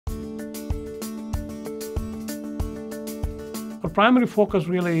Our primary focus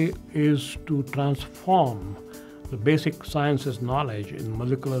really is to transform the basic sciences knowledge in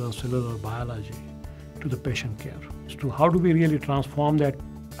molecular and cellular biology to the patient care. So how do we really transform that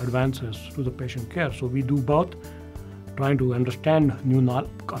advances to the patient care? So we do both, trying to understand new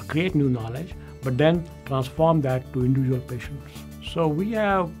knowledge or create new knowledge, but then transform that to individual patients. So we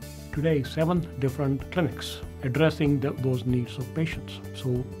have today 7 different clinics addressing those needs of patients.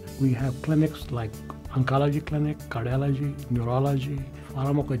 So we have clinics like oncology clinic, cardiology, neurology,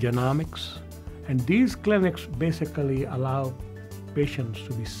 pharmacogenomics, and these clinics basically allow patients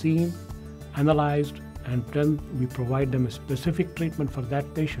to be seen, analyzed, and then we provide them a specific treatment for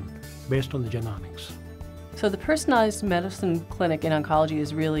that patient based on the genomics. So the personalized medicine clinic in oncology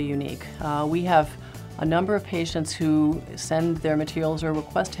is really unique. We have a number of patients who send their materials or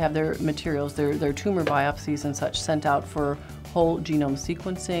request to have their materials, their tumor biopsies and such, sent out for whole genome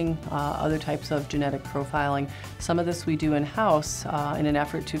sequencing, other types of genetic profiling. Some of this we do in-house in an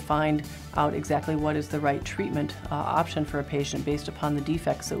effort to find out exactly what is the right treatment option for a patient based upon the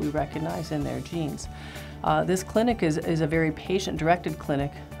defects that we recognize in their genes. This clinic is a very patient-directed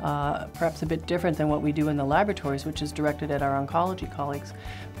clinic, perhaps a bit different than what we do in the laboratories, which is directed at our oncology colleagues.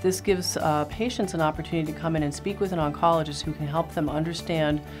 This gives patients an opportunity to come in and speak with an oncologist who can help them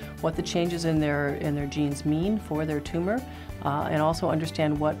understand what the changes in their genes mean for their tumor, and also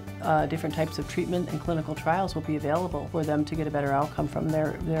understand what different types of treatment and clinical trials will be available for them to get a better outcome from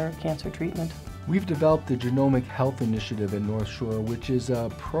their cancer treatment. We've developed the Genomic Health Initiative at NorthShore, which is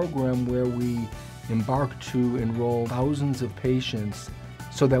a program where we embark to enroll thousands of patients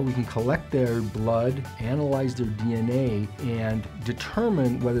so that we can collect their blood, analyze their DNA, and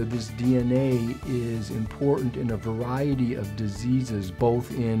determine whether this DNA is important in a variety of diseases,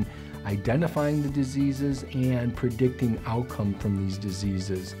 both in identifying the diseases and predicting outcome from these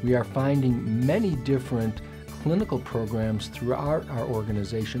diseases. We are finding many different clinical programs throughout our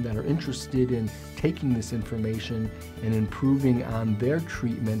organization that are interested in taking this information and improving on their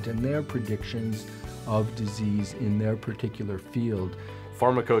treatment and their predictions of disease in their particular field.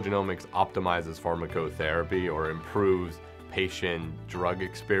 Pharmacogenomics optimizes pharmacotherapy or improves patient drug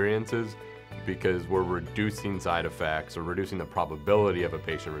experiences because we're reducing side effects or reducing the probability of a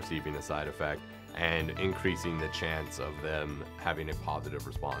patient receiving a side effect and increasing the chance of them having a positive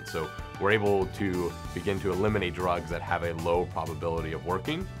response. So we're able to begin to eliminate drugs that have a low probability of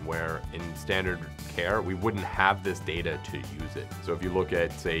working, where in standard care, we wouldn't have this data to use it. So if you look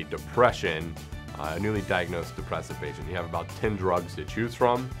at, say, depression, a newly diagnosed depressive patient, you have about 10 drugs to choose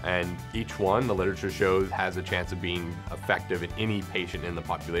from, and each one, the literature shows, has a chance of being effective in any patient in the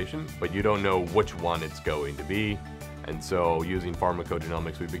population, but you don't know which one it's going to be. And so using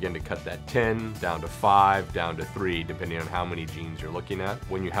pharmacogenomics, we begin to cut that 10 down to 5, down to 3, depending on how many genes you're looking at.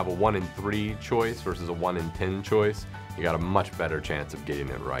 When you have a 1 in 3 choice versus a 1 in 10 choice, you got a much better chance of getting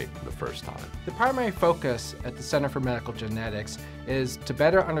it right the first time. The primary focus at the Center for Medical Genetics is to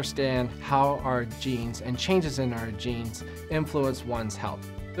better understand how our genes and changes in our genes influence one's health.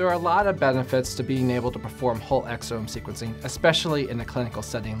 There are a lot of benefits to being able to perform whole exome sequencing, especially in a clinical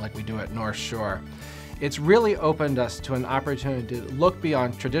setting like we do at NorthShore. It's really opened us to an opportunity to look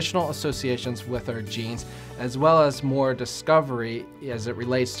beyond traditional associations with our genes, as well as more discovery as it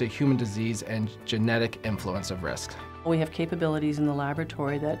relates to human disease and genetic influence of risk. We have capabilities in the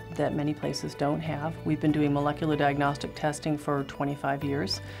laboratory that many places don't have. We've been doing molecular diagnostic testing for 25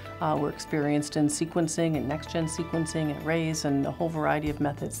 years. We're experienced in sequencing and next-gen sequencing and arrays and a whole variety of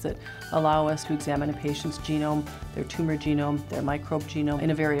methods that allow us to examine a patient's genome, their tumor genome, their microbe genome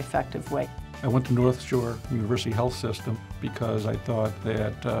in a very effective way. I went to NorthShore University HealthSystem because I thought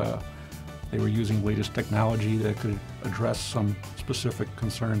that they were using the latest technology that could address some specific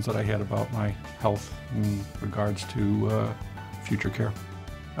concerns that I had about my health in regards to future care.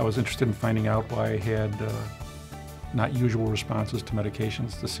 I was interested in finding out why I had not usual responses to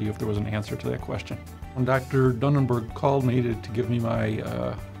medications, to see if there was an answer to that question. When Dr. Dunnenberg called me to give me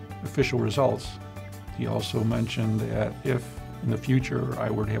my official results, he also mentioned that if in the future I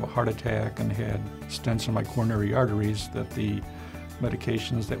were to have a heart attack and had stents in my coronary arteries, that the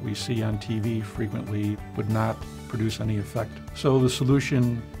medications that we see on TV frequently would not produce any effect. So the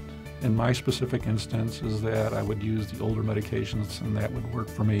solution in my specific instance is that I would use the older medications and that would work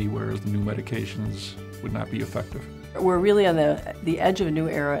for me, whereas the new medications would not be effective. We're really on the edge of a new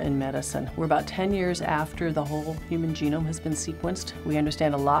era in medicine. We're about 10 years after the whole human genome has been sequenced. We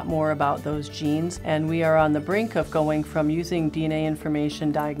understand a lot more about those genes, and we are on the brink of going from using DNA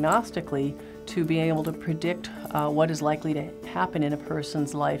information diagnostically to being able to predict what is likely to happen in a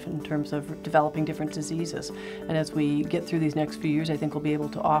person's life in terms of developing different diseases. And as we get through these next few years, I think we'll be able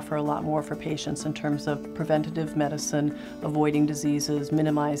to offer a lot more for patients in terms of preventative medicine, avoiding diseases,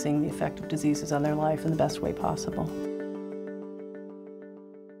 minimizing the effect of diseases on their life in the best way possible.